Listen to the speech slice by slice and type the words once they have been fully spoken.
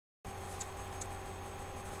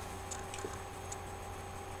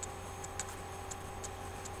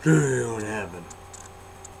Don't happen.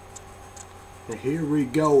 And here we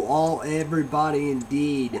go, everybody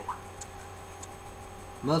indeed.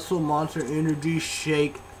 Muscle Monster Energy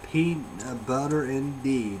Shake, peanut butter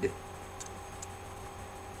indeed.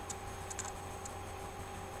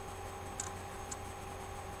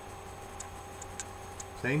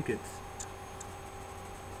 Think it's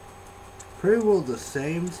pretty well the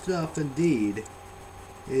same stuff indeed.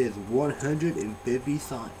 It is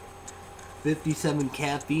 157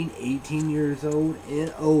 caffeine, 18 years old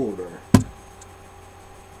and older.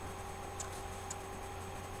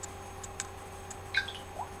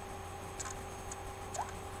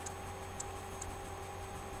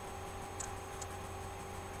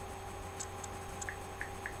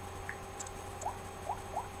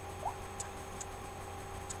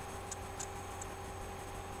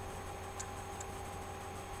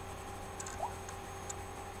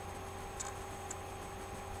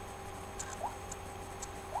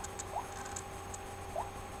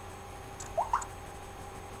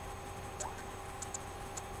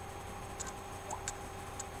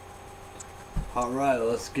 Alright,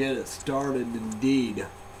 let's get it started indeed.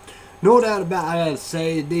 No doubt about it, I gotta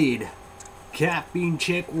say indeed. Caffeine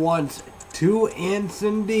Chick wants 2 ints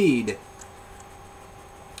indeed.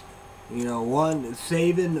 You know, one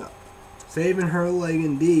saving her leg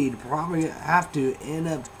indeed. Probably have to end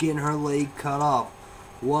up getting her leg cut off.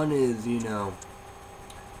 One is, you know,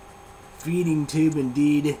 feeding tube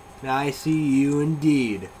indeed. ICU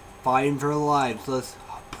indeed. Fighting for lives. Let's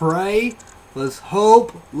pray. Let's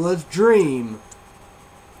hope, let's dream,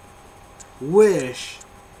 wish,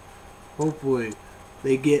 hopefully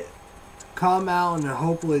they come out and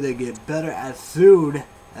hopefully they get better as soon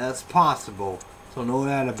as possible. So no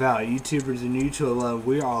doubt about it, YouTubers and YouTube,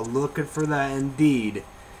 we are looking for that indeed.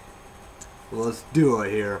 Let's do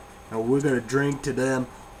it here. And we're going to drink to them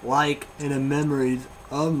like in the memories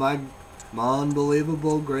of my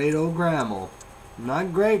unbelievable great old grandma.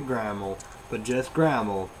 Not great grandma, but just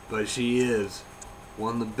grandma. But she is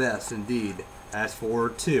one of the best indeed. As for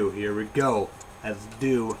her too, here we go. Let's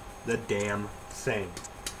do the damn thing.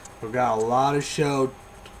 We've got a lot of show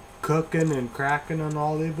cooking and cracking and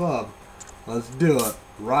all the above. Let's do it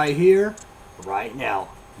right here, right now.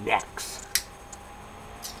 Next.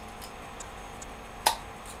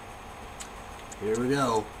 Here we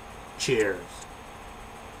go. Cheers.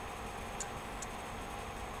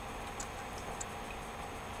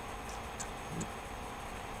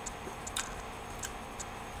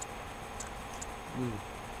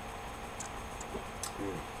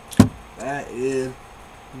 That is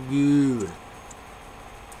good.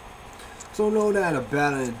 So no doubt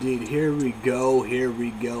about it indeed. Here we go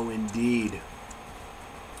indeed.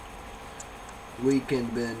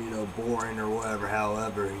 Weekend been, you know, boring or whatever,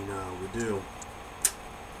 however, you know, we do.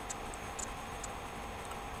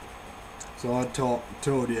 So I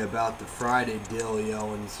told you about the Friday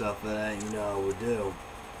dealio and stuff like that, you know, we do.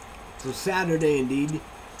 So Saturday indeed,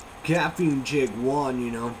 Caffeine Chick won,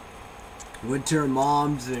 you know. Went to her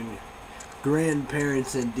mom's and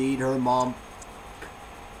grandparents indeed. Her mom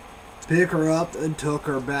picked her up and took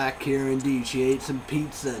her back here indeed. She ate some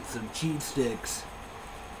pizza, some cheese sticks.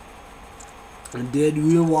 And did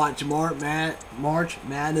you watch March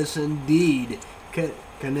Madness indeed?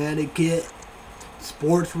 Connecticut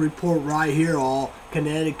sports report right here, all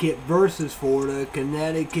Connecticut versus Florida.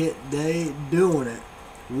 Connecticut, they doing it.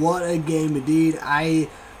 What a game indeed. I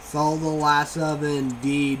saw the last of it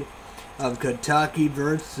indeed. Of Kentucky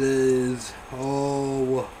versus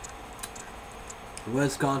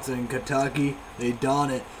Wisconsin and Kentucky. They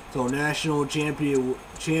done it. So national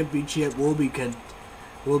championship will be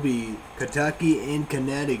Kentucky and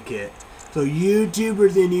Connecticut. So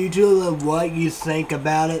YouTubers and YouTubers, what you think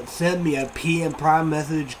about it? Send me a PM Prime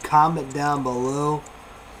message, comment down below.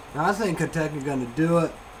 Now, I think Kentucky gonna do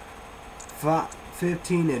it.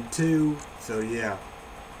 15-2. So yeah.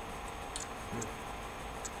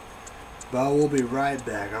 But I will be right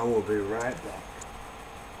back. I will be right back.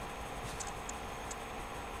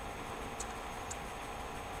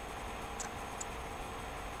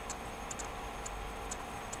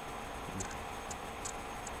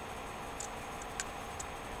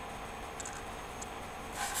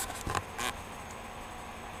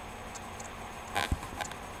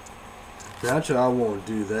 Actually, I won't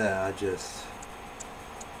do that.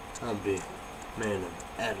 I'll be man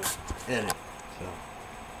edit. So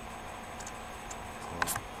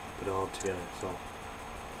put it all together. So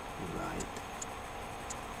right.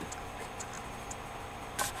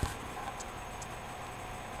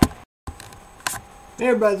 Hey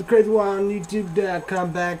everybody, it's CrazyWyatt on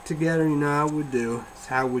YouTube.com back together. You know how we do. It's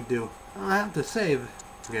how we do. I have to save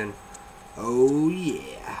again. Oh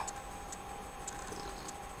yeah.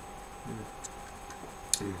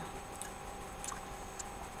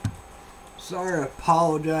 Sorry, I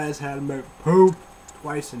apologize. Had to make poop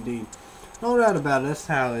twice indeed. No doubt about it. That's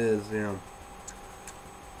how it is, you know.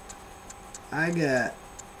 I got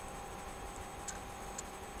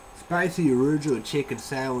spicy original chicken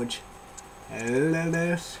sandwich,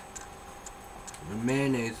 lettuce, and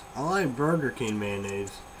mayonnaise. I like Burger King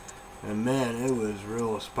mayonnaise. And man, it was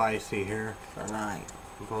real spicy here tonight.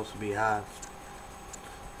 It's supposed to be hot.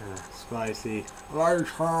 Spicy.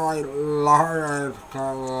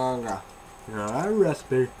 You know, that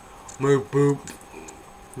recipe. Move boop.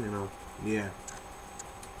 You know, yeah.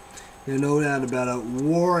 You know, no doubt about it.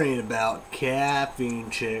 Worrying about caffeine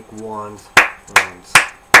chick ones.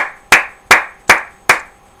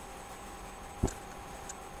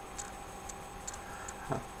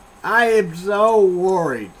 I am so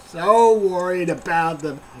worried about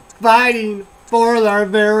them fighting for their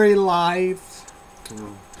very lives.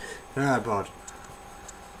 I apologize.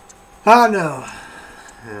 I know.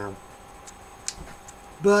 Yeah.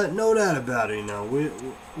 But no doubt about it, you know, we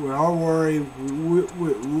are worried.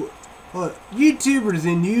 YouTubers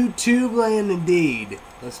in YouTube land indeed.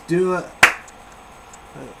 Let's do it.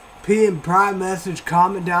 PM private message,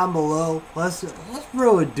 comment down below. Let's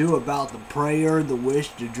really do about the prayer, the wish,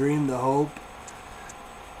 the dream, the hope.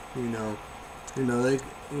 They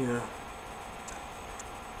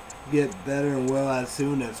get better and well as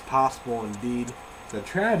soon as possible indeed. It's a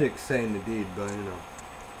tragic saying indeed, but you know,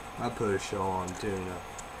 I put a show on too, you know.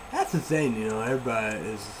 That's the thing, you know, everybody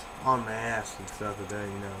is on the ass and stuff today,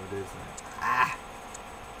 you know, it is like,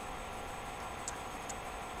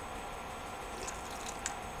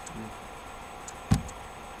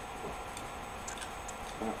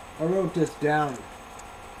 I wrote this down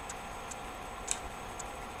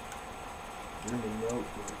in the notebook.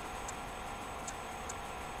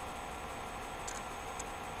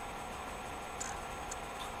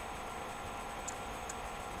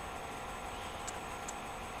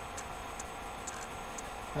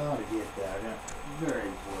 How to get that? Very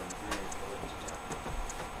important, very important.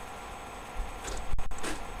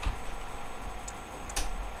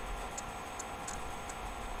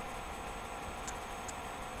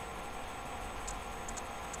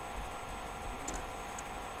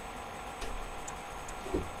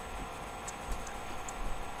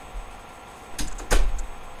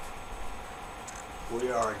 We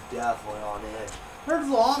are definitely on edge. There's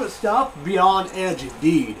a lot of stuff beyond edge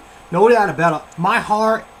indeed. No doubt about it. My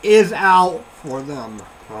heart is out for them.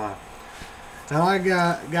 Now I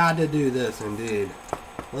got to do this indeed.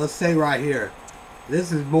 Let's say right here.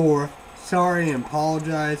 This is more. Sorry and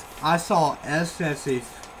apologize. I saw SXE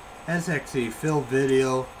Phil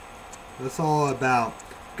video. It's all about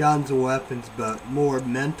guns and weapons, but more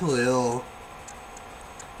mental ill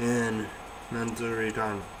and mental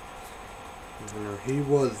retarded. He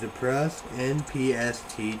was depressed and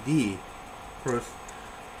PSTD.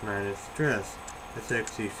 Post-traumatic stress.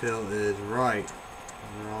 SXE Phil is right.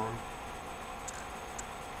 Wrong.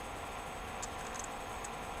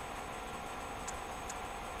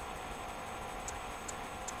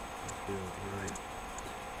 Right.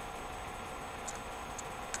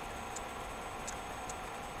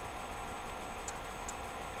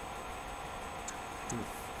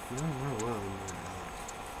 Well.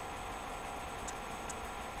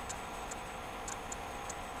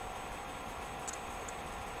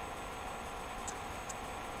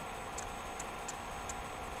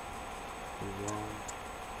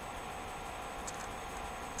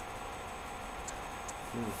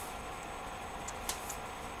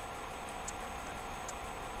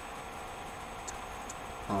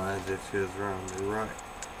 Oh, as it feels wrong. You're right.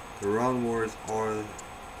 The wrong words are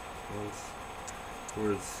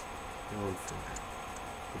words known for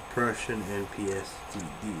depression and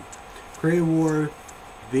PTSD. Korean War,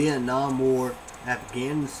 Vietnam War,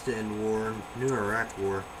 Afghanistan War, New Iraq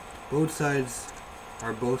War. Both sides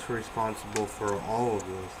are both responsible for all of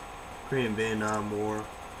this. Korean Vietnam War.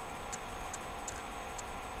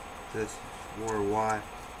 This war, why?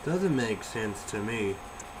 Doesn't make sense to me.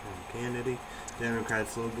 Kennedy,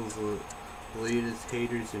 Democrats, liberals, elitists,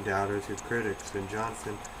 haters, and doubters, and critics, and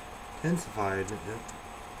Johnson intensified.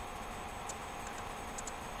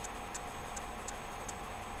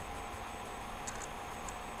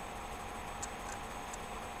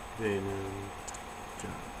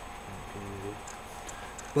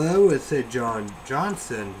 But I would say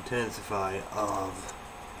Johnson intensified of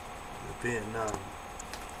the Vietnam.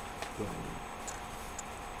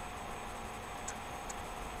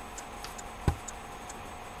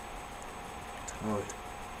 Oh,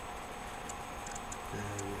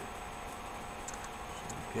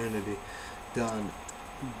 Kennedy done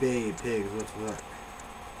baby pigs. What the fuck?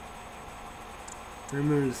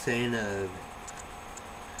 Remember the saying of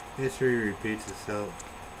history repeats itself.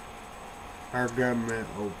 Our government,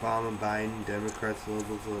 Obama, Biden, Democrats,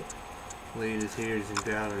 liberals, lead as haters and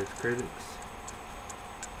doubters, critics.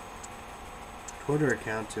 Twitter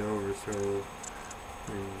account to overthrow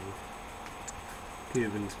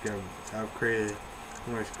Cuban's government. South Korea,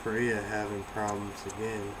 North Korea having problems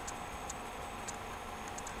again.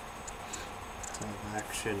 South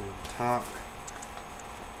action and talk.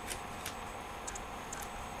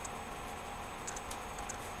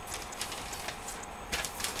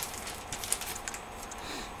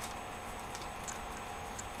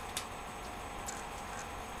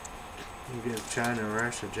 Against China and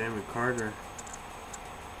Russia, Jamie Carter.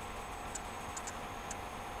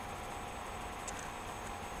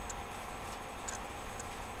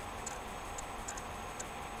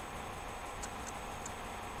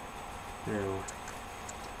 You know,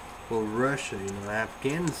 well, Russia, you know,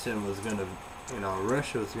 Afghanistan was gonna, you know,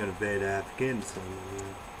 Russia was gonna invade Afghanistan. You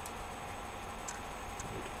know.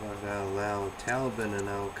 To find out loud, Taliban and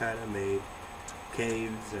Al Qaeda made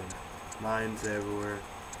caves and mines everywhere.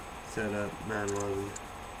 Set up 9/11.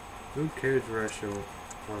 Who cares? Russia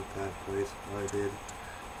want that place? Why did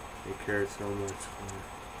they care so much for?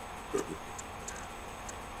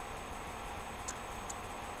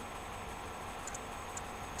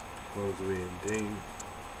 Supposed to be in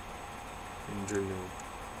Jordan.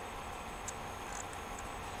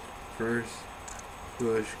 First,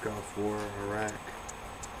 Bush, Gulf War, Iraq,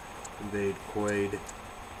 invade Kuwait.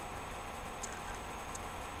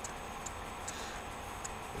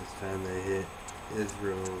 This time they hit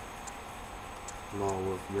Israel small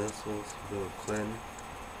with missiles. Bill Clinton.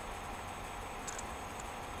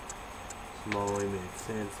 Smallly made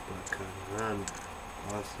sense, but kind of run.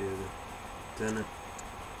 Austria didn't.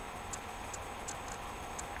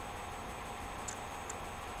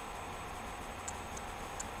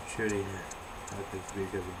 Shooting happens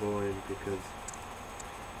because of bullying, because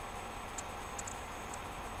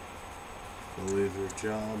they lose their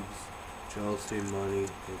jobs. Jealousy, money,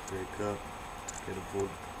 they break up, get a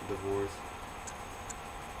divorce,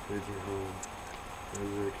 lose their home,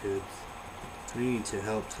 lose their kids. We need to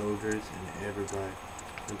help soldiers and everybody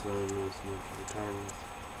until they lose mental retirement.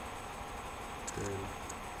 Then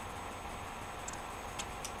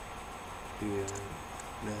the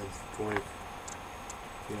meds 20.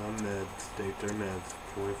 Beyond meds, take their meds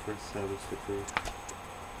 24/7 supervised.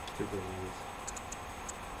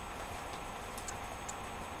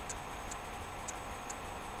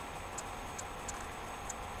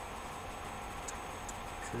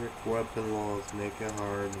 Trick weapon laws make it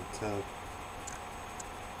hard and tough.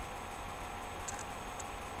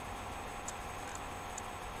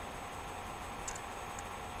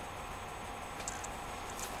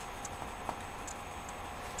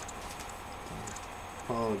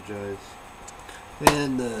 Apologize.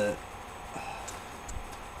 And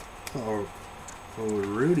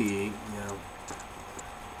Rudy, you know,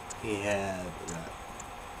 he had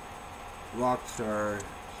Rockstar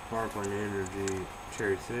Sparkling Energy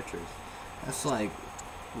Cherry Citrus. That's like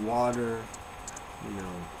water, you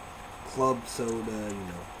know, club soda, you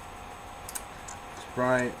know,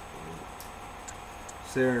 Sprite,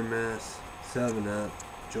 Ceramus, 7-Up,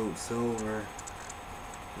 Jolt Silver,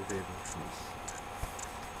 your favorite choice.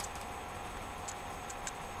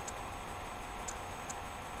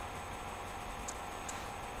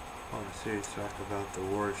 On a serious talk about the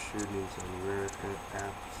worst shootings on American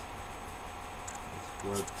apps. This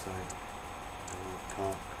website.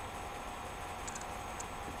 Talk.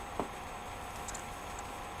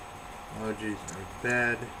 Allergies are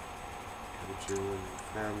bad. Put you in your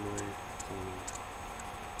family.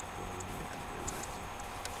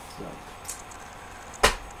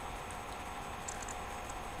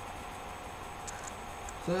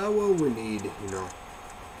 So that's what we need, you know.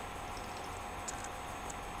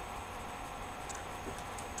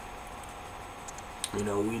 You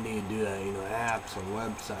know, we need to do that, you know, apps and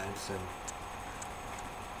websites and,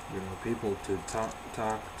 you know, people to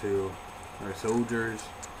talk to our soldiers.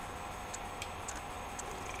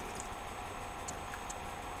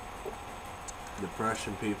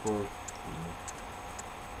 Depression people, you know,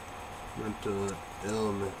 mental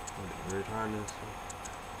illness, retardedness,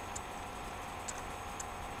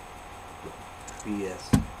 BS,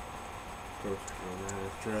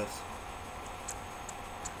 post-traumatic stress.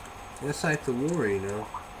 It's like the war, you know.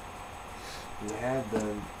 You have the,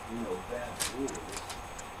 you know, bad wars.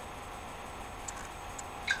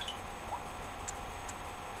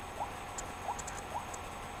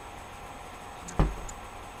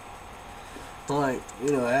 like,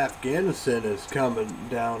 you know, Afghanistan is coming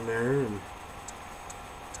down there, and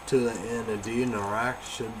to the end of and Iraq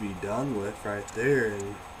should be done with right there,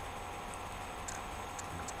 and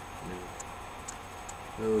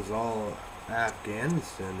it was all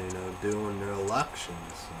Afghanistan, you know, doing their elections.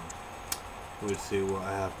 So we'll see what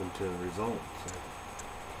happened to the results. So,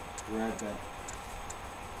 right back.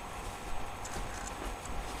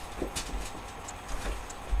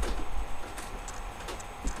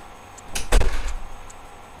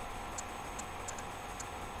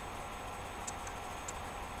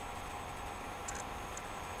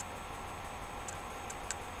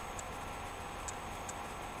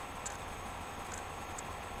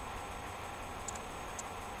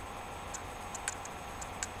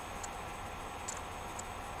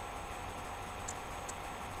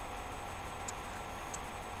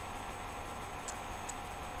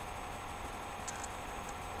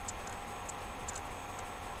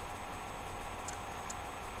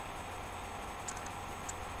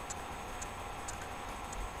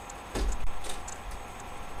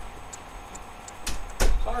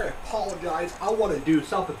 I apologize. I want to do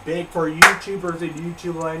something big for YouTubers in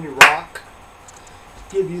YouTube land you rock.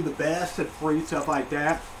 Give you the best and free stuff like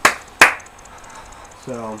that.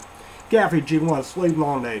 So, Gaffy G wants sleep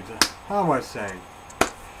long days. How am I saying?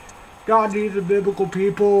 God needs a biblical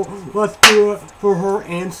people. Let's do it for her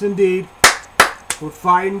ants indeed. We're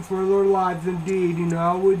fighting for their lives indeed. You know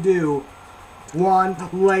how we do. One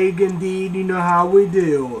leg indeed. You know how we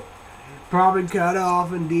do. Probably cut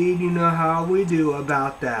off indeed, you know how we do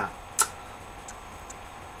about that.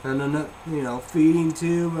 And then, you know, feeding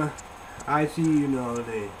tube, I see, you know,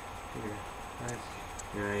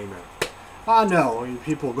 amen. I know,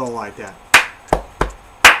 people go like that.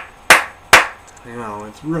 You know,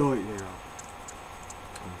 it's really, you know.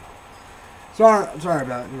 Sorry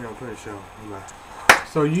about, you know, putting a show.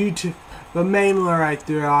 So YouTube, but mainly right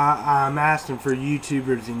there, I'm asking for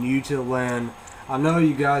YouTubers in YouTube land. I know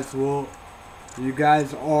you guys will. You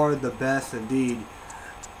guys are the best indeed.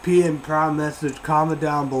 PM prime message, comment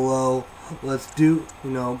down below. Let's do,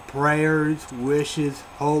 you know, prayers, wishes,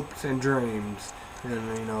 hopes, and dreams.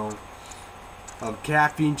 And, you know, of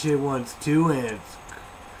Caffeine Chick wants 2 ants.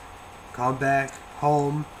 Come back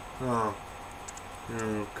home. You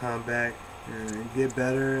know, come back and get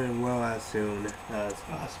better and well as soon as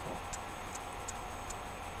possible.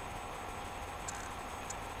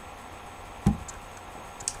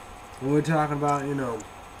 We're talking about, you know,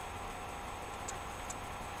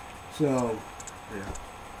 so yeah,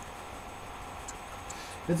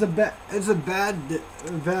 it's a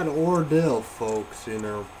bad ordeal, folks.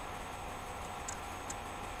 You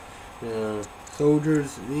know,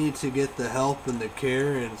 soldiers need to get the help and the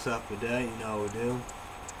care and stuff like that. You know, we do.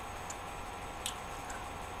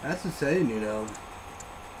 That's the saying, you know.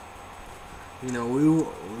 You know, we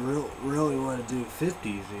really want to do 50s,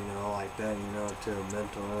 you know, like that, you know, to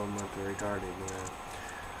mental ill, mental retarded, you know.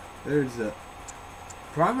 There's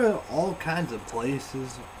probably all kinds of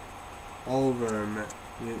places all over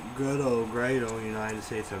good old, great old United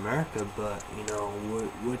States of America, but, you know,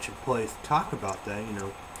 which place to talk about that, you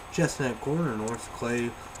know. Chestnut Corner, North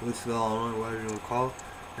Clay, Louisville, Illinois, whatever you want to call it.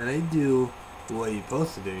 And they do what you're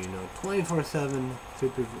supposed to do, you know, 24/7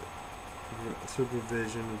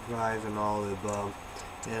 supervision, advise, and all the above,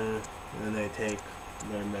 and they take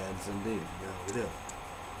their meds indeed. You know, we do.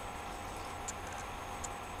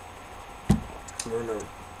 I don't know.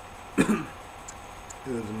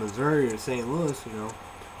 It was Missouri or St. Louis, you know,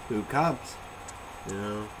 who cops, you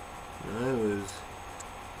know, it was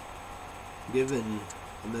given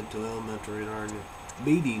a mental ill, mental retarded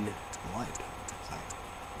beating a lifetime. It's like,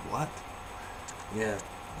 what? Yeah,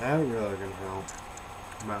 that really can help.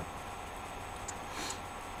 But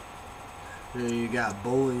you got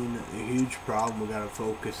bullying, a huge problem. We gotta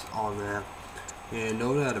focus on that, and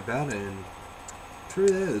no doubt about it. And true,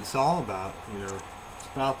 that it's all about, you know, it's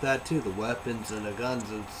about that too. The weapons and the guns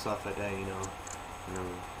and stuff like that. You know,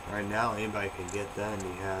 right now anybody can get that, and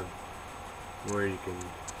you have where you can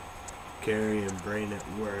carry and bring it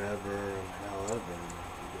wherever and however.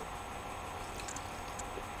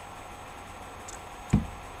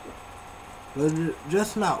 But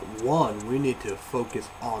just not one. We need to focus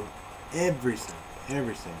on everything.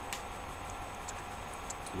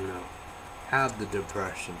 You know, have the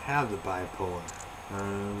depression, have the bipolar.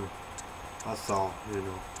 I saw, you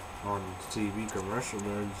know, on TV commercial,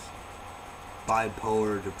 there's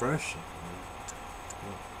bipolar depression.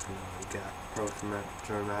 You know, you got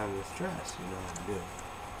post-traumatic stress. You know, do.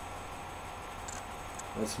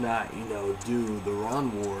 Let's not, you know, do the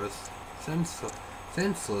wrong wars,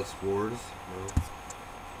 senseless wars. You know.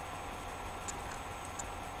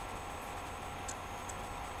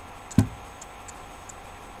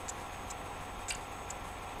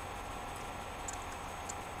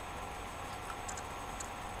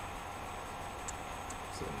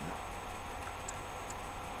 So yeah.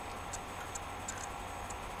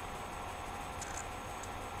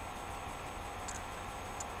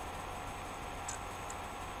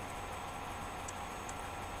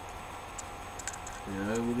 You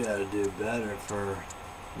know, we gotta do better for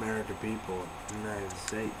American people, United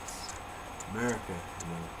States, America, you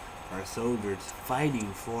know, our soldiers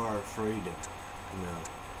fighting for our freedom, you know.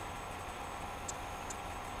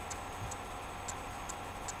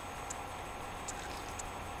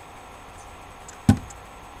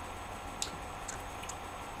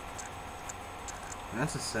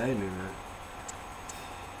 That's the same, man.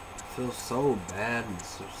 I feel so bad and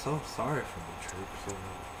so sorry for the troops, you know.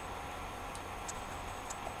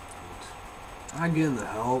 I give them the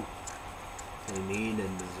help they need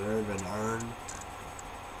and deserve and earn.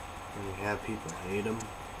 And we have people hate them.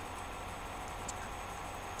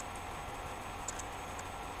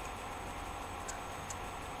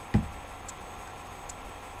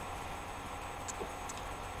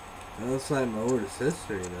 That's like my older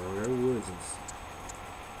sister, you know. There was a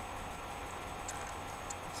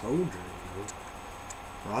soldier, you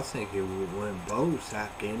know. I think he went both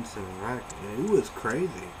Afghanistan and Iraq. And it was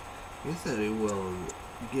crazy. He said he will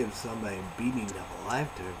give somebody a beating of a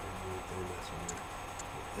lifetime for anything that's on there.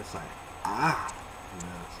 It's like, you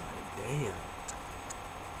know, it's like,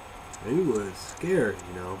 damn. He was scared,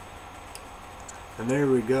 you know. And there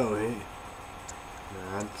we go, hey.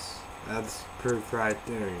 That's proof right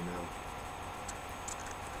there, you know.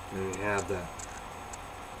 And you have that.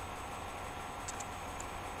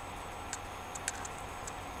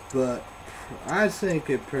 But I think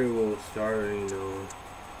it pretty well started, you know,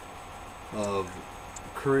 of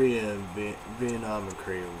Korea and Vietnam and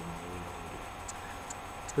Korea, you know.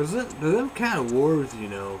 Because them kind of wars, you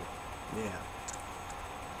know, yeah.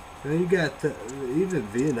 And you got even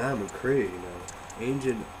Vietnam and Korea, you know,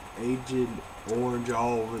 Agent Orange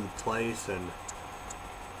all over the place, and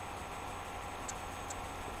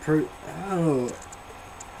I don't know,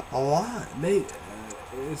 a lot, maybe,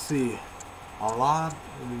 let's see, a lot,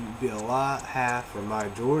 I mean, it'd be a lot, half or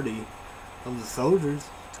majority of the soldiers,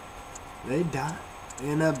 they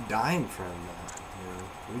end up dying from that, you know.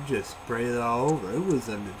 We just sprayed it all over. It was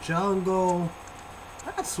in the jungle.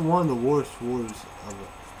 That's one of the worst wars of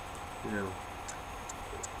it, you know.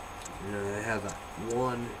 You know, they have that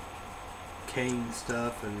one cane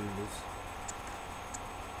stuff, and it was,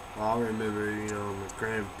 I remember, you know, my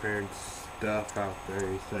grandparents' stuff out there.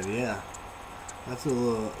 He said, yeah, that's a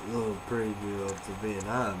little preview of the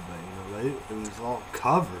Vietnam, but, you know, it was all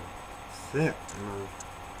covered, thick, you know.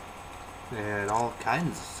 They had all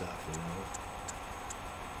kinds of stuff, you know.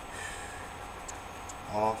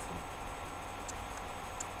 Awful.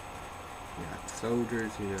 Yeah,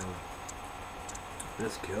 soldiers, you know,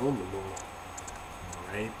 just killed them all.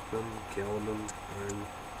 Raped them, killed them, burned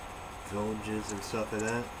villages and stuff like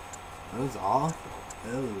that. It was awful.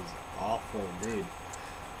 It was awful indeed.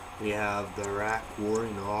 We have the Iraq War,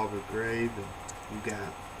 you know, Abu Ghraib, and you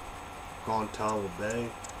got Guantanamo Bay.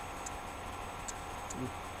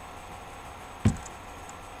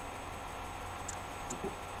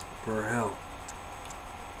 For hell.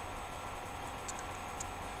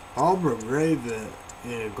 Abu Ghraib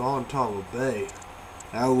in Guantanamo Bay,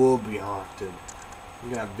 that will be haunted.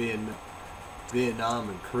 You got Vietnam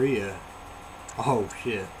and Korea. Oh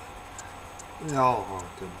shit. They all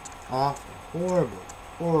haunted. Awful. Horrible.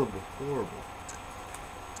 Horrible. Horrible.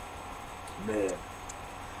 Man.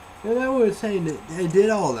 And I was saying that they did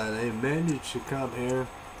all that. They managed to come here.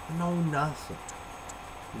 No nothing.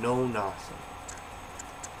 No nothing.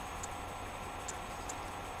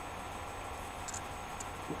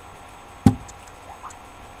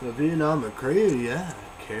 The Vietnam and Korea, yeah.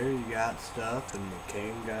 Kerry got stuff and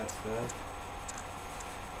McCain got stuff.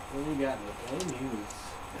 Then you got McCain, he was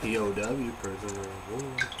POW, prisoner of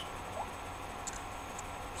war.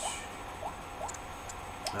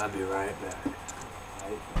 I'll be right back.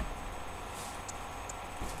 Right back.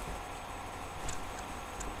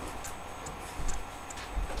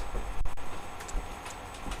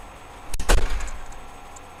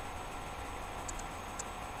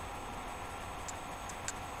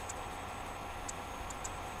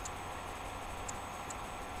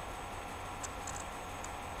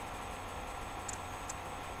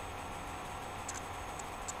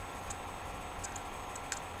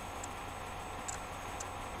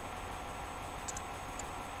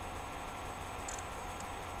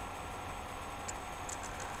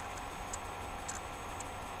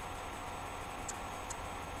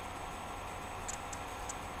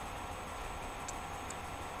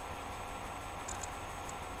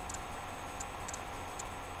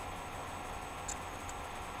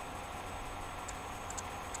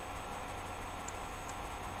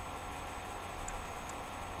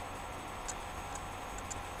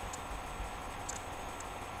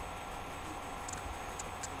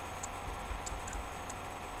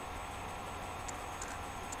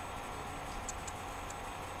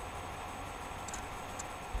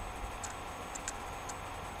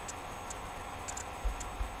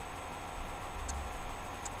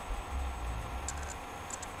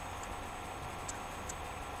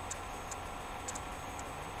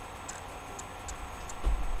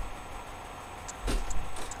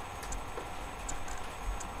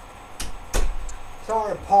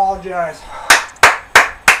 Sorry, apologize.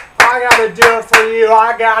 I gotta do it for you.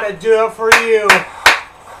 I gotta do it for you.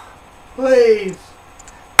 Please.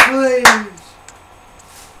 Please.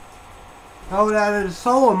 Oh, that is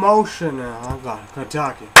so emotional. I gotta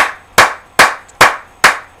talk you.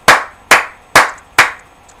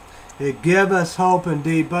 It give us hope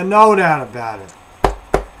indeed, but no doubt about it.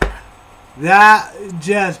 That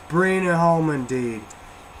just bring it home indeed.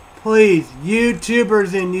 Please,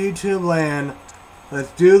 YouTubers in YouTube land,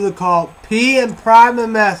 let's do the call. P and private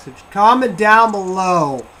message. Comment down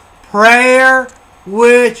below. Prayer,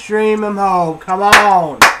 wish, dream, and hope. Come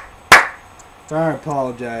on. I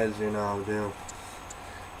apologize, you know, dude.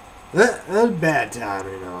 It was a bad time,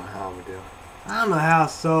 you know, how we do. I don't know how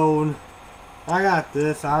soon. I got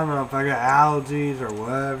this. I don't know if I got allergies or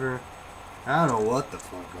whatever. I don't know what the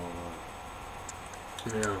fuck going on.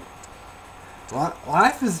 You know.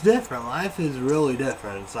 Life is different. Life is really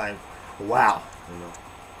different. It's like, wow, you know.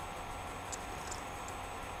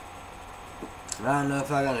 I don't know if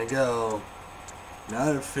I'm gonna go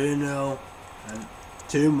another funeral and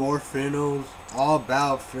 2 more funerals, all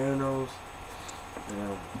about funerals. You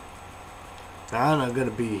know. I'm not gonna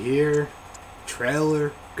be here,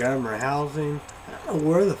 trailer, government housing. I don't know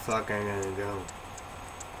where the fuck I'm gonna go.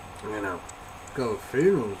 You know, go to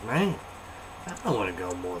funerals, man. I don't want to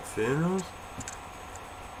go more funerals.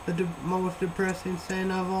 The most depressing thing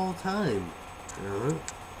of all time. You know,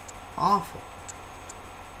 awful.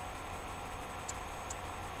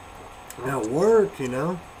 At work, you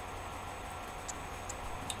know.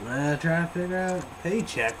 I try to figure out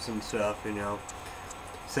paychecks and stuff, you know.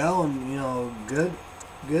 Selling, you know, good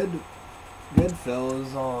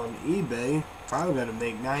fellas on eBay. Probably gonna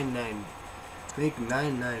make 99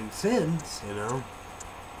 cents, you know.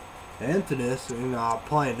 Infamous, you know, I'm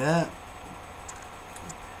playing that.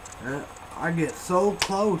 I get so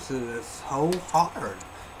close and it's so hard.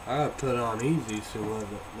 I gotta put it on easy, see what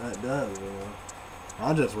that does, you know.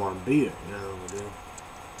 I just want to beat it, you know what I do.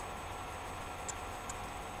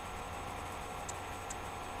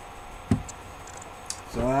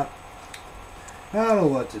 So I don't know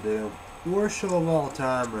what to do. Worst show of all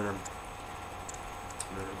time, and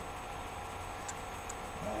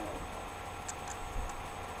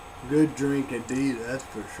good drink indeed, that's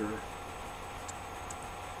for sure.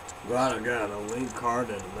 Glad I got a link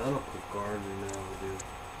card and a medical card, you know, dude.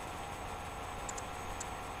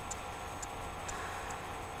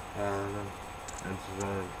 I don't know. That's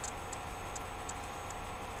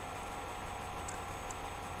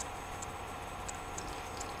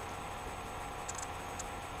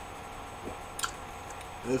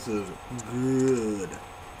this is good.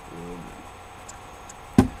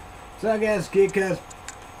 So I guess Geekcast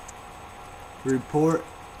report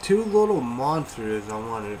 2 little monsters I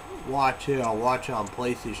want to watch it. I'll watch it on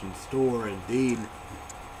PlayStation Store indeed.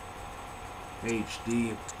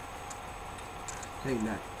 HD. Hey,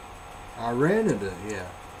 that I rented it, yeah.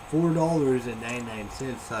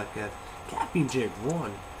 $4.99. Like a Capping Chick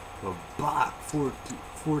 1. A bot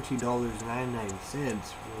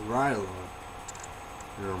 $14.99 right along.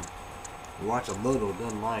 You know, watch a little,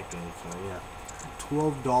 doesn't like it, so yeah.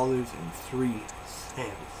 $12.03.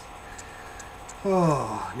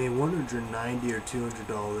 Oh, I need $190 or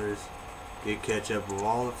 $200. Get catch up with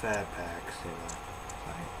all the fat packs, you know.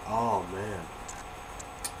 Like, oh man.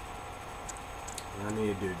 I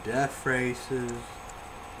need to do death races,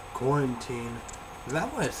 quarantine. Is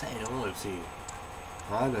that what it's saying? I want to see.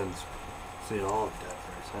 I didn't see all of death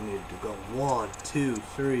races. I need to go 1, 2,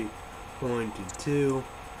 3, quarantine 2,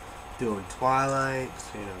 doing Twilights,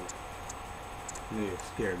 you know. We need a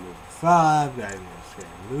scary movie 5, gotta get scary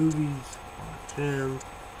movies, watch them.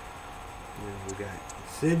 You know, we got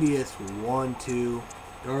Insidious 1, 2,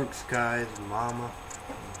 Dark Skies, Mama.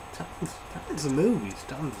 Tons of movies,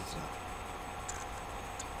 tons of stuff.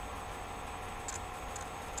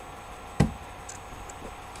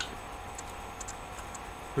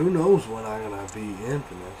 Who knows when I'm gonna be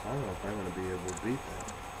infamous? I don't know if I'm gonna be able to beat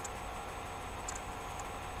that.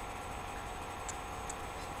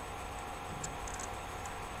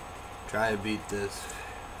 Try to beat this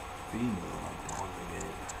female up on the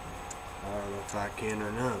game. I don't know if I can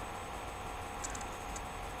or not.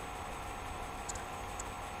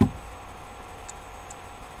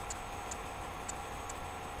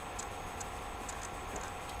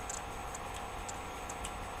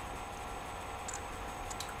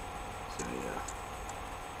 So yeah.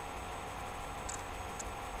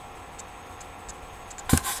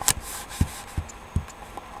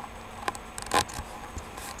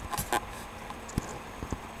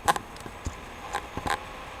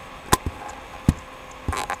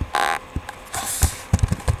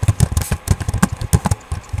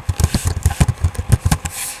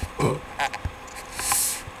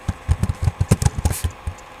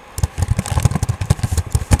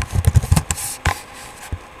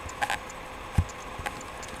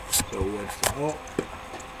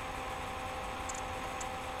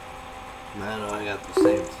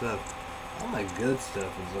 stuff. All my good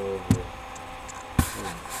stuff is over.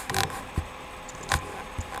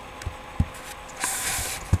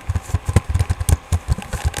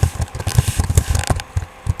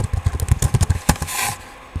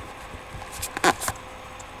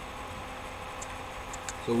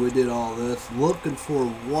 So we did all this, looking for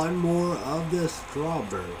one more of this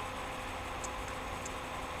strawberry.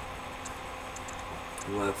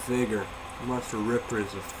 Well, I figure, Monster Ripper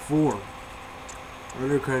is a form.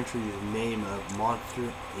 Other country's name of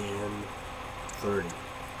Monster in 30.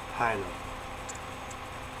 Pineapple.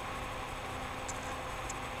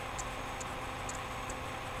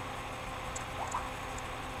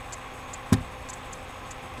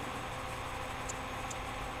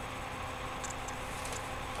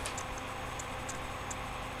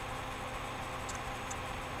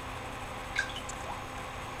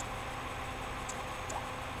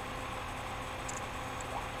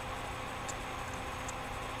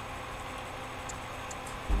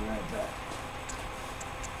 Right back.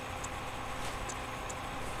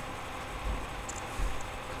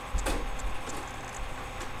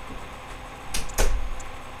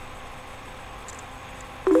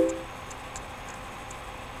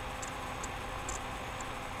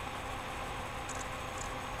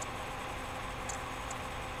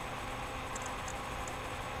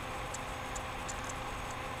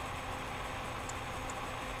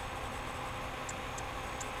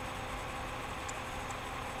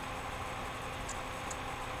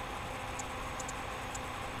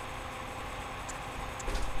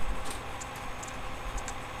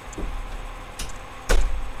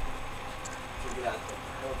 Got the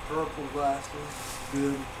purple glasses.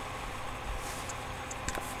 Good.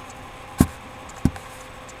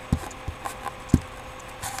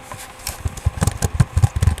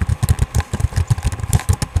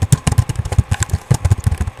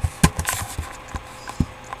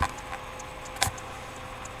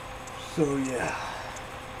 So yeah.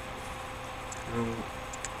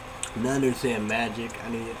 To understand magic, I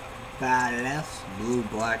need a badass blue,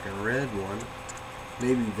 black, and red one.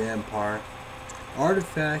 Maybe vampire.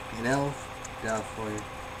 Artifact, an elf, definitely.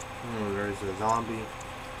 There's a zombie.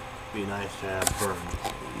 Be nice to have burns.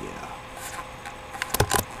 Yeah.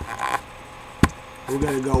 We're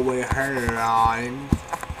gonna go with headlines.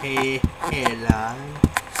 Headlines.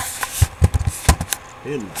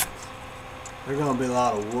 Headlines. There's gonna be a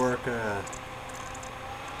lot of work.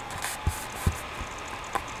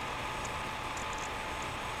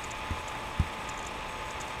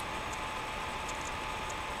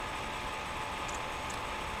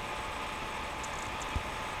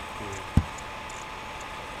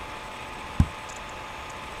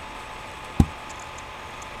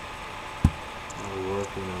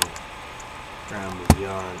 Working on grandma's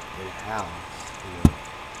yard and house,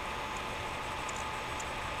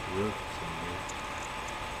 roof somewhere.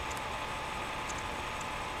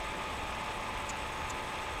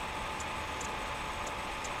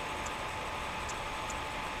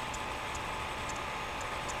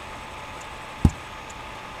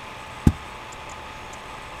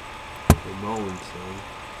 We're mowing soon.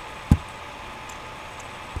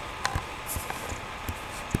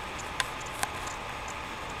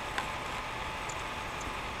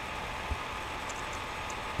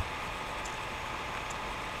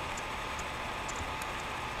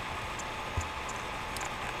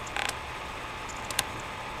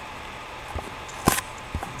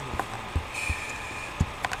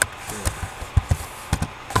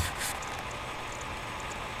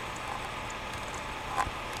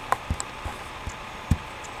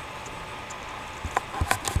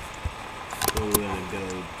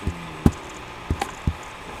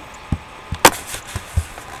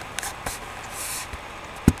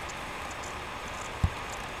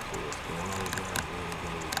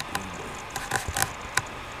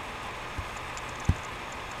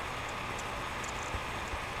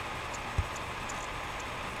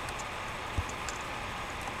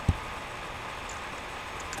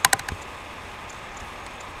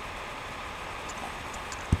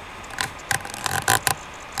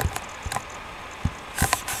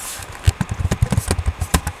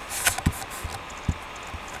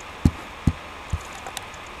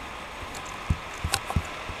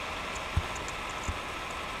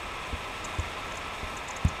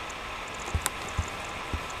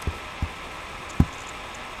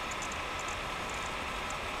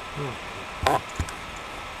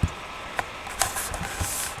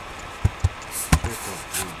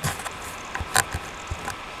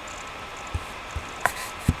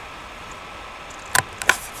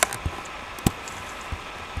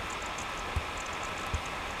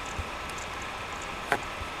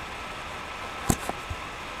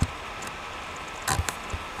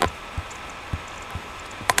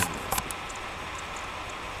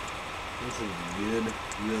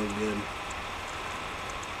 real good.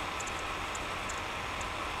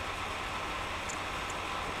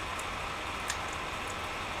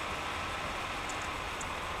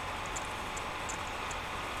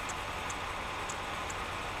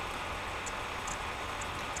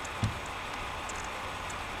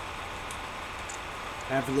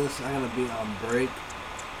 After this, I'm gonna be on break.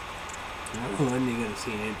 When you're gonna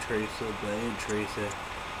see Aunt Teresa, but Aunt Teresa,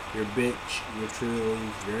 your bitch, your truly,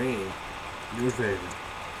 your aunt, your favorite.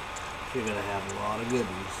 You're gonna have a lot of good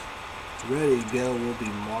ones. Ready to go will be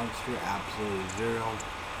Monster, Absolutely Zero,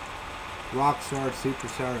 Rockstar,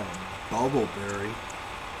 Superstar, and Bubbleberry.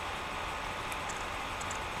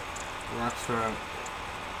 Rockstar,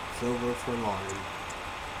 Silver for Lime.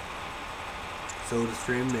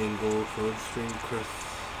 SodaStream Mango, SodaStream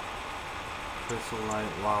Crystal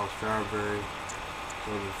Light, Wild Strawberry,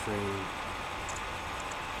 SodaStream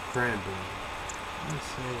Cranberry. Let's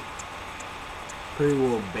say pretty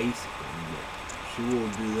well basic. She will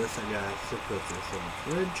do this. I gotta still put this in the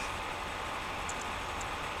fridge.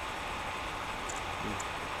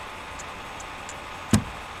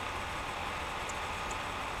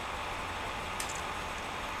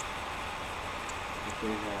 We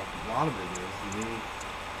have a lot of videos.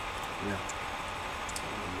 Yeah.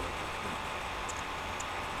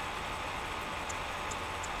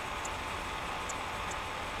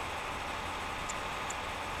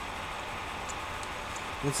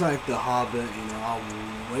 It's like The Hobbit, you know, I'm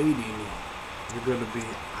waiting. You're gonna be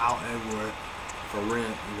out everywhere for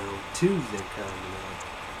rent, you know, Tuesday coming up.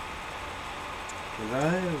 Cause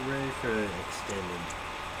I'm ready for the extended.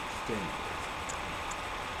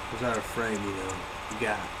 Cause I'm afraid, you know, you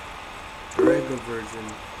got the regular version,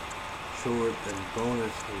 short, and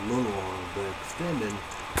bonus, a little long, but extended,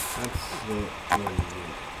 that's the one you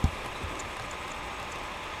need.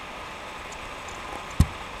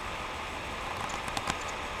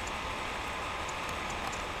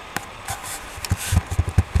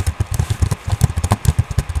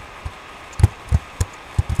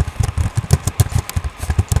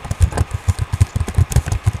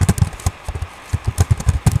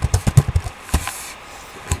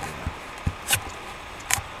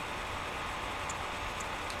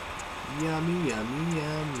 Yummy, yummy,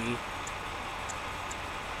 yummy.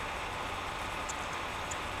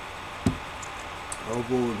 Oh,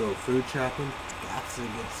 we'll go food shopping. Got to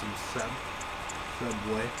get some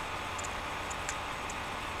Subway.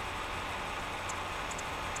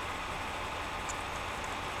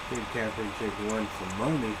 Think Captain Chick wants some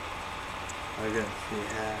money. I got to see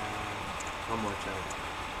how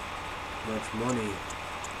much money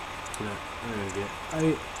I'm gonna get.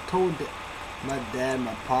 I told my dad,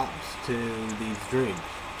 my pops, to these drinks.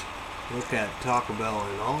 Look at Taco Bell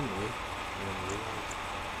and only.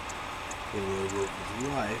 He lives with his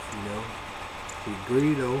wife, you know. The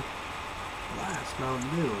Greedo, Last Mountain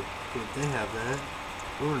Dew. If they have that,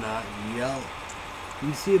 or not, yellow.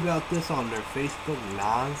 You see about this on their Facebook,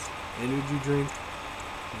 Nas energy drink,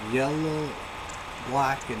 yellow,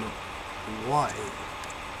 black, and white.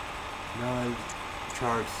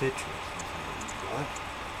 Non-charged citrus. What?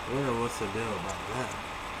 I wonder what's the deal about that.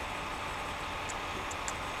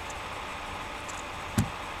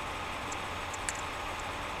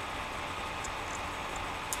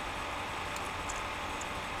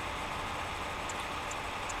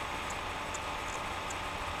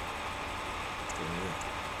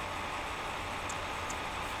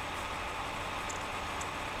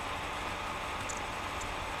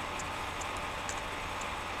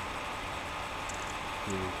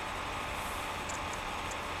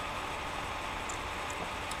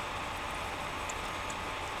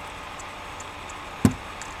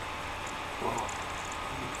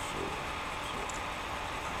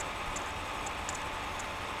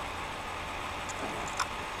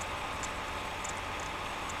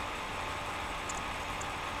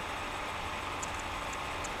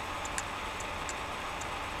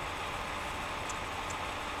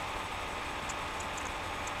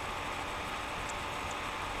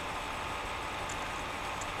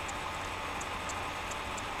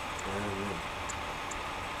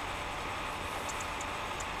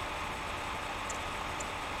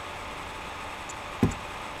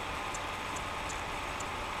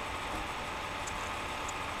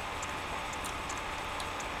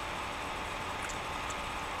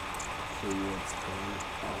 See what's going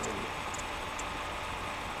on.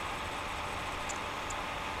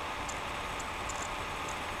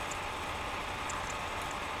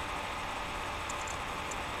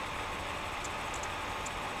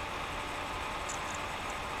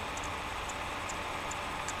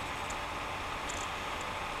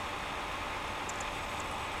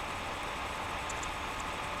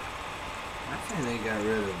 And they got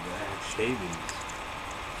rid of that shavings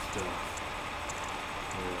stuff.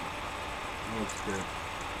 Yeah. That's good.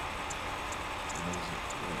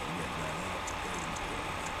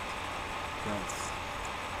 That's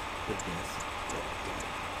the best.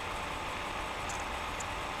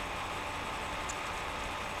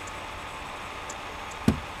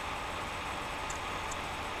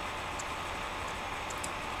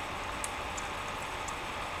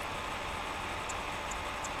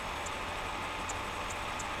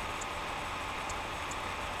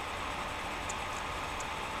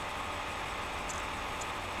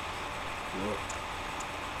 Look.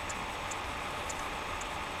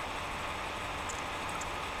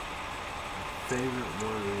 Favorite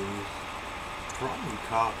one of these, probably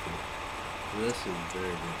coffee. This is very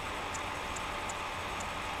good.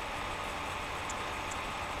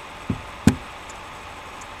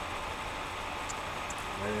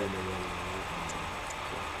 I didn't know what it was.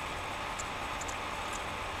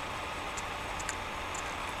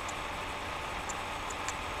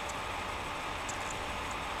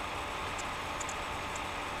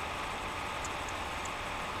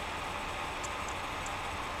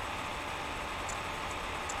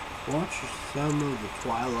 Watch some of the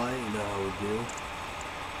Twilight, you know how we do.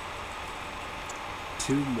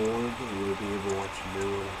 2 more, but we'll be able to watch a new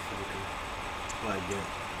one, I think. Well, I get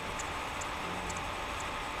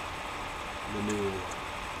the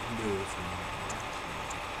newest one.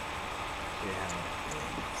 Yeah.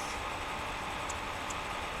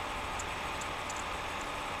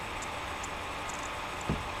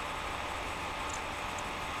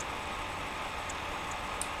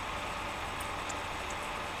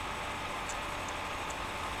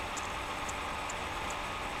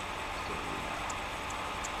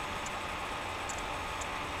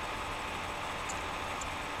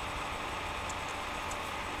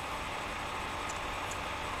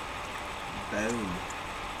 Boom.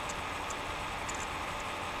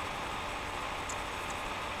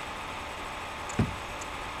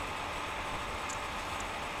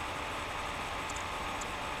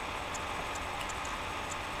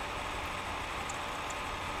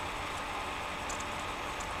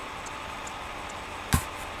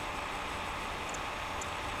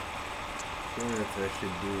 I wonder if I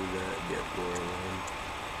should do that, get Flora one.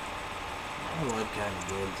 I don't know what kind of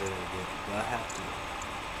games I get, but I have to.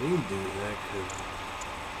 We can do that because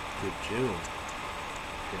the gym.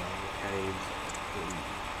 Caves.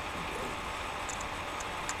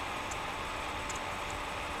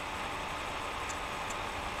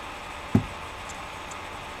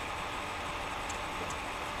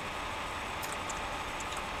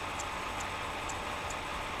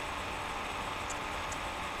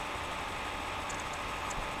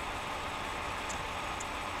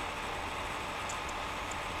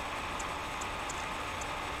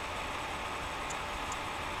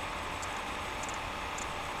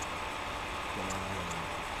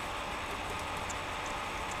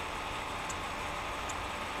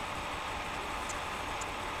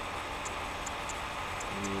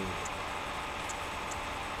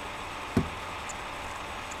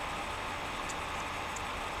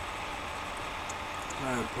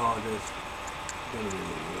 I apologize. It's gonna be the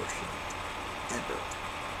worst show ever.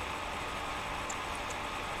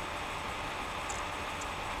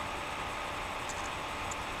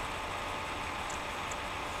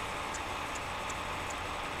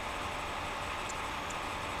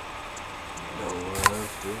 No, what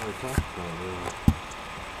else do I talk about?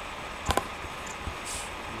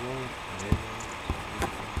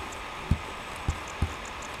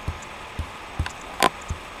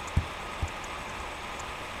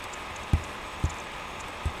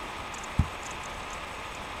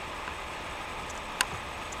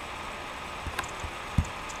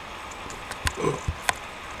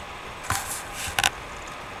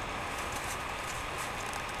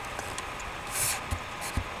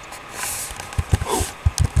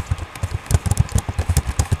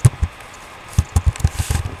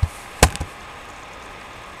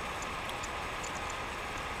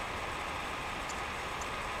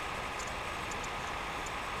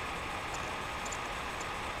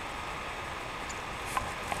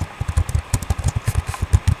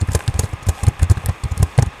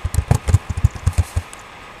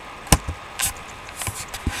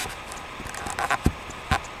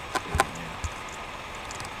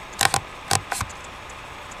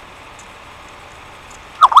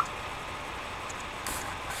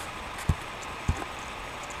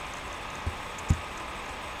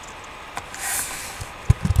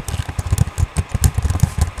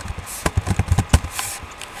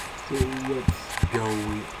 So what's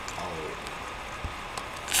going on?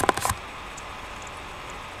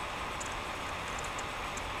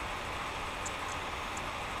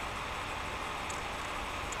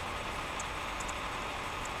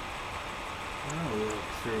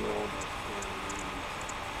 through all the scary movies.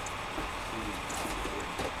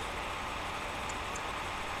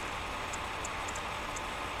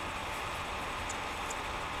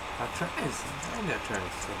 I think I tried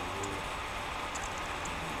to say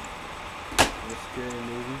the scary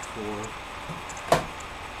movie 4.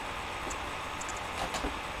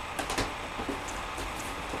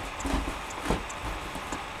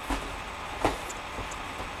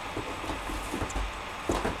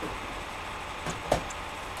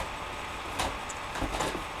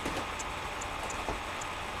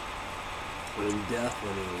 And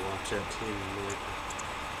definitely need to watch that team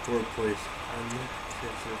workplace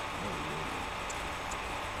uncensored.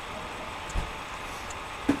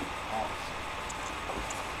 Awesome.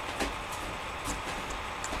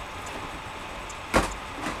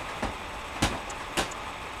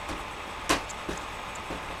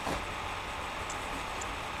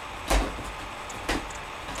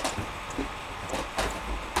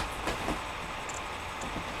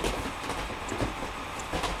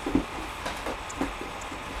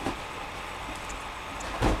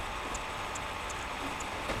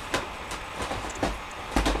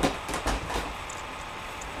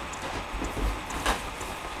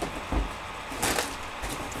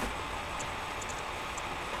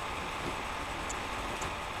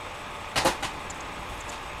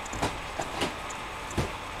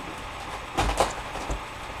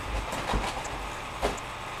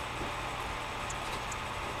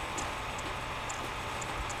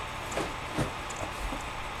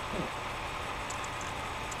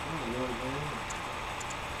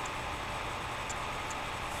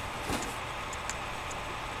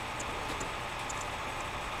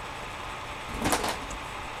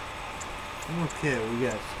 Okay, we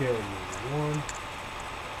got scary movie 1.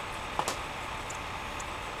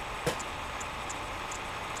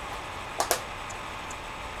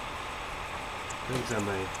 I think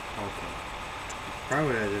somebody, okay.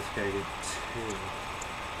 Probably I just gotta get 2.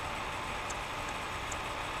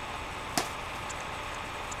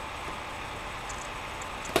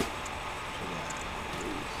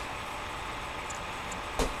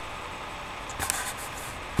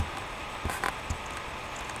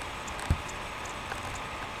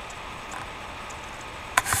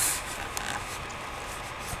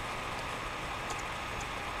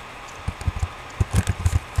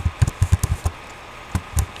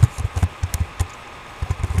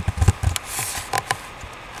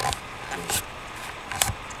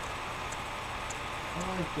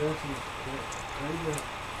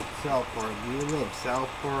 South Park. You love South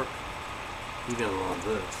Park, you're gonna love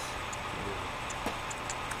this.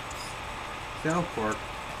 South Park,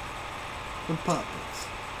 the puppets.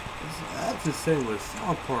 That's the same with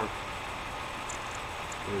South Park.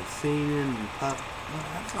 With singing and puppets.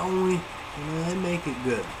 That's the only, they make it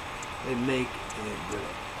good. They make it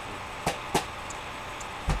good.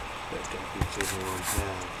 That can't be taking on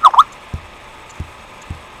time.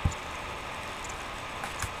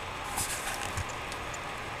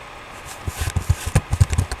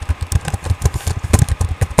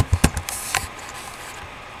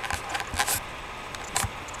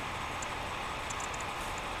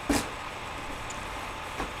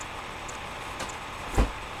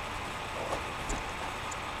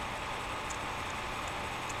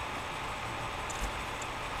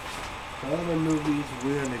 Other movies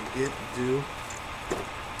we're gonna do. I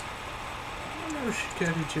don't know if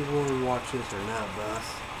you're going to watch this or not, but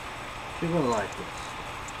you're gonna like this.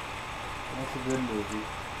 That's a good movie.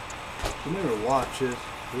 If you never watch this,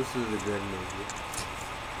 this is a good movie.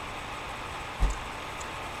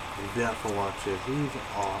 You definitely watch this. These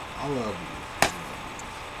are, I love these.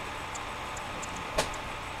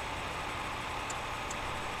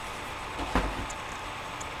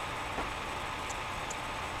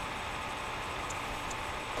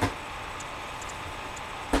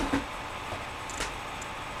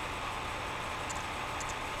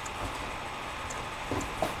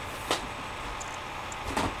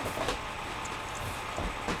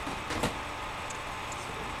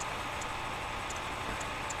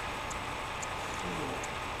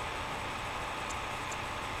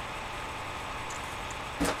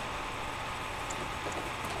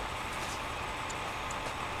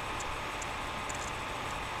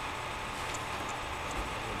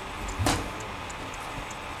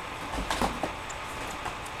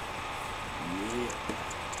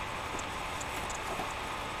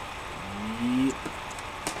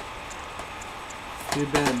 Too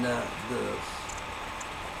bad not this.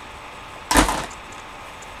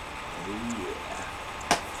 Oh yeah.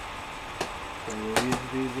 So these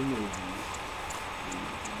be the movies.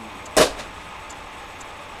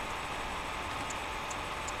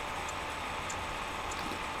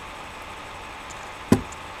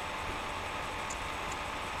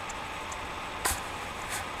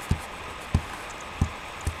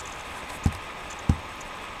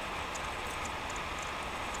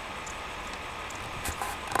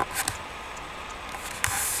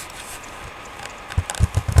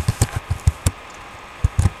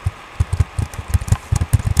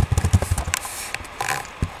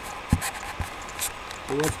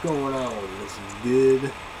 going on? This is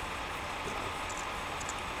good.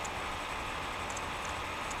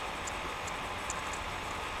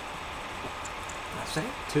 I said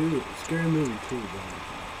 2. Scary Movie 2.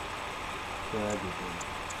 For everything.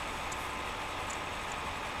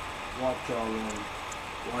 Watch all of them.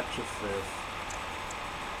 Watch the 5th.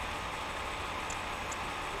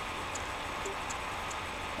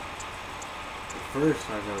 First,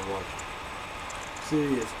 I gotta watch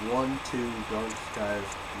Series 1, 2, Dark Skies,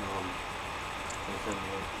 anything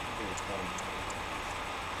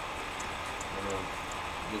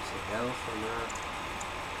else or not?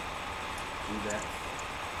 Do that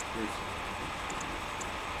recently.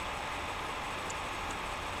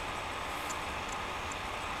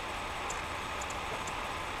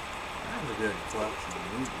 I have a good collection of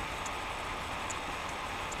movies.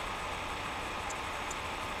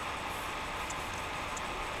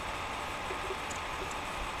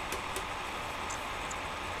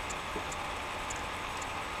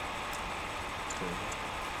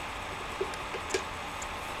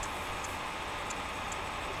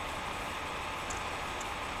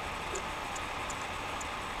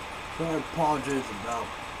 So I apologize about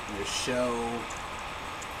the show.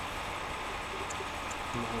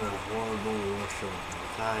 Another horrible show.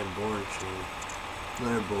 Time boring show.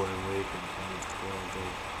 Another boring week.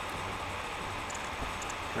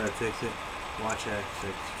 Try to fix it. Watch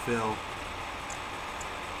X6 Phil.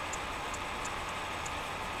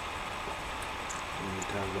 We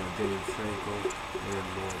talk about David Frankel. Learn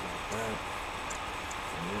more about that.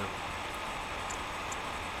 So, yeah.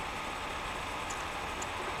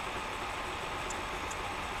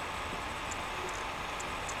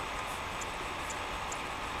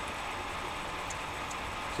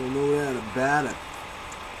 So no doubt about it.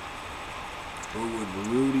 What would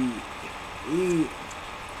Rudy eat?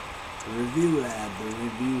 The review ad, the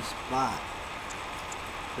review spot.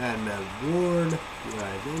 Bad Man Ward,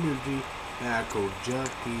 Rise Energy, Tobacco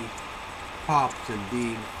Junkie, Pops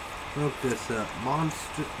Indeed. Hook this up.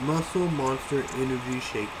 Muscle Monster Energy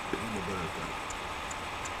Shake Peanut Butter Cup.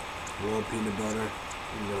 Love peanut butter.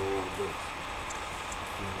 You know all this.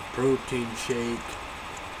 Protein shake.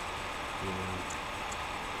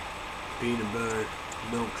 Peanut butter,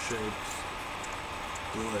 milkshakes,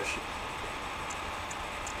 delicious.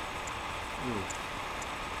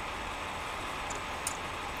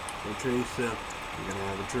 So Teresa, you're gonna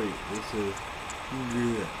have a treat. This is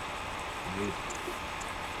good.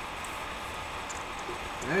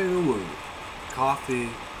 Anyway, coffee,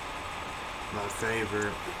 my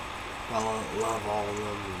favorite. I love all of them,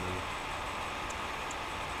 you know.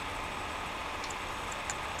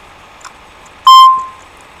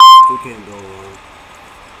 We can't go wrong.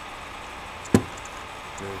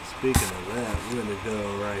 And speaking of that, we're gonna go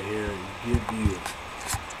right here and give you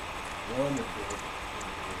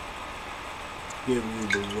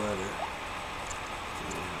the weather.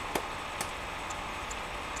 Yeah.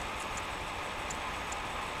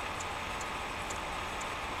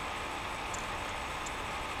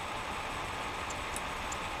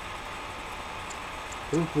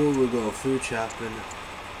 Before we go food shopping,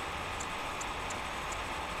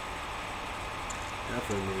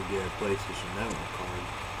 definitely need to get a PlayStation Network card.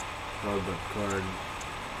 Starbucks card,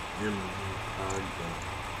 Amazon card, but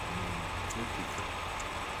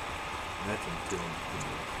that's until.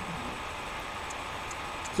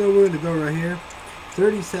 So we're going to go right here.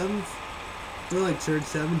 37, feel like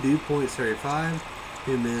 37, dew point 35,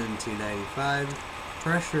 humidity 95,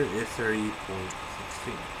 pressure is 30.16.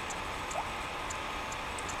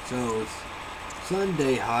 So it's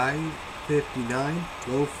Sunday high 59,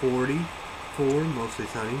 low 44, mostly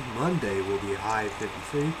sunny. Monday will be high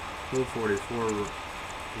 53, low 44,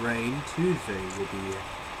 rain. Tuesday will be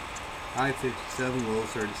high 57, low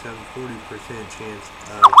 37, 40% chance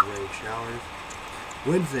of rain showers.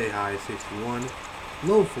 Wednesday high 61,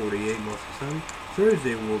 low 48, mostly sunny.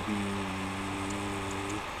 Thursday will be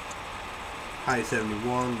high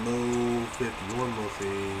 71, low 51,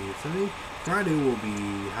 mostly sunny. Friday will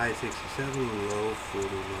be high 67, low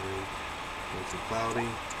 49, mostly cloudy.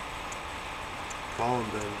 Pollen is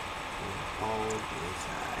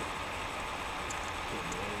high.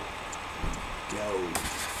 Go.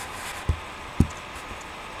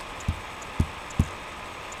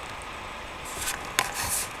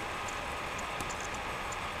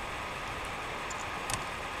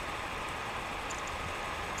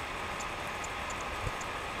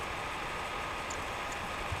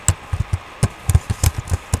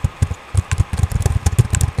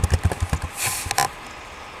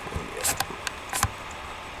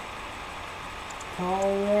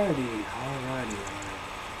 Alrighty.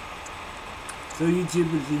 So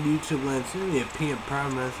YouTubers and YouTube land, send me a PM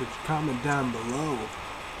Prime message, comment down below.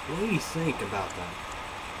 What do you think about that?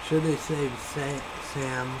 Should they save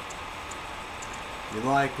Sam? You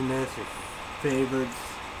liking this? Your favorites?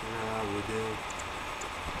 Yeah, we do.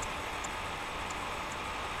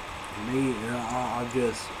 Me, I'll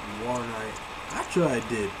just one night. Actually, I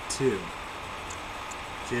did two.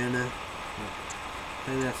 Jenna, I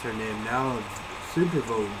think that's her name. Now super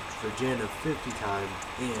vote for Jenna 50 times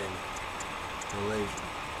in Malaysia.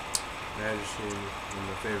 Majesty, one of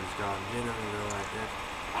my favorites gone. Jenna, you know, like that.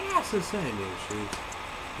 And that's the same issue.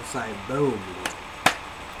 It's like boom.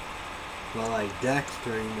 But like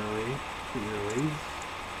Dexter, it's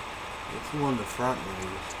one of the front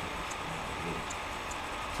runners.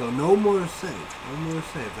 So no more safe. No more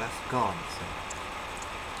safe. That's gone.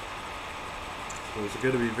 So it's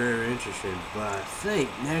going to be very interesting. But I think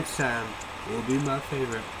next time will be my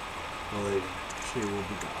favorite Malaysian. She will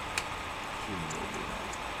be gone. She will be gone.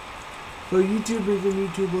 So YouTubers and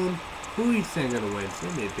YouTube land, who do you think going to win?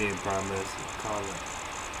 Send me a PM Prime message, comment.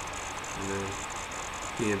 And then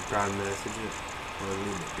PM Prime messages. Or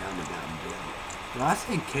leave it down below. Well, I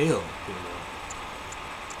think Caleb,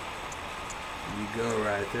 You go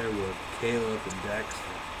right there with Caleb and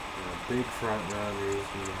Dexter. Big front runners,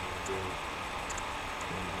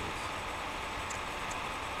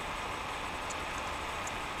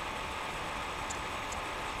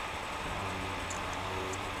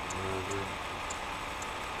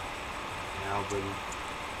 Alvin.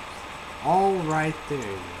 All right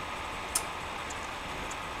there.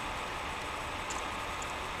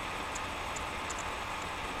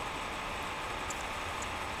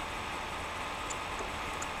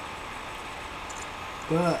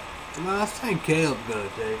 But I think Caleb's gonna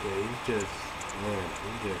take it. He's just, man,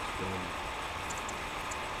 he's just done.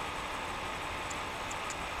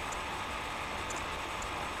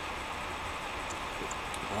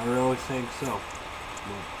 I really think so.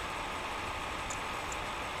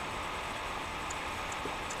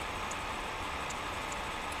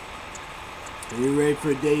 Are you ready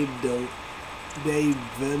for Dave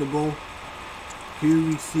Venable?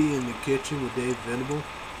 QVC in the kitchen with Dave Venable.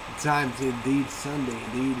 The time's indeed Sunday,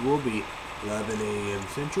 indeed will be 11 a.m.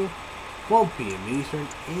 Central, 12 p.m. Eastern,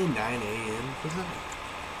 and 9 a.m. Pacific.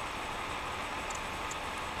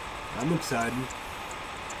 I'm excited.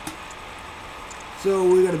 So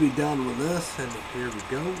we're gonna be done with this, and here we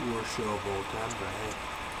go. We'll show up all the time, but hey,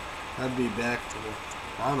 I'll be back.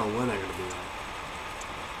 I don't know when I'm gonna be back.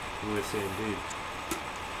 We'll see indeed.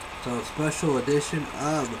 So a special edition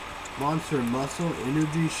of Monster Muscle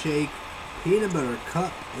Energy Shake Peanut Butter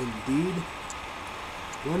Cup, indeed.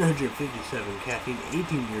 157 caffeine,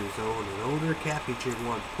 18 years old and older. Caffeine Chick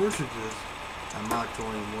 1 purchases at Mach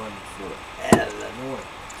 21 for Illinois.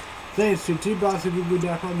 Thanks to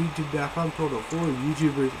tbossofgoogly.com, youtube.com, total 4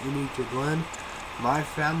 YouTubers in each of Glen. My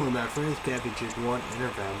family, my friends, Caffeine Chick 1 and her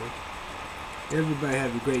family. Everybody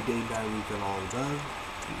have a great day, night, week, and all above.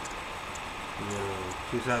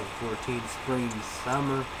 2014 spring,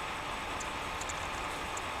 summer.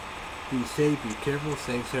 Be safe, be careful.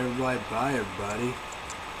 Thanks everybody. Bye everybody.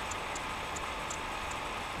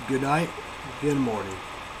 Good night. Good morning.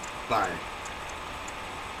 Bye.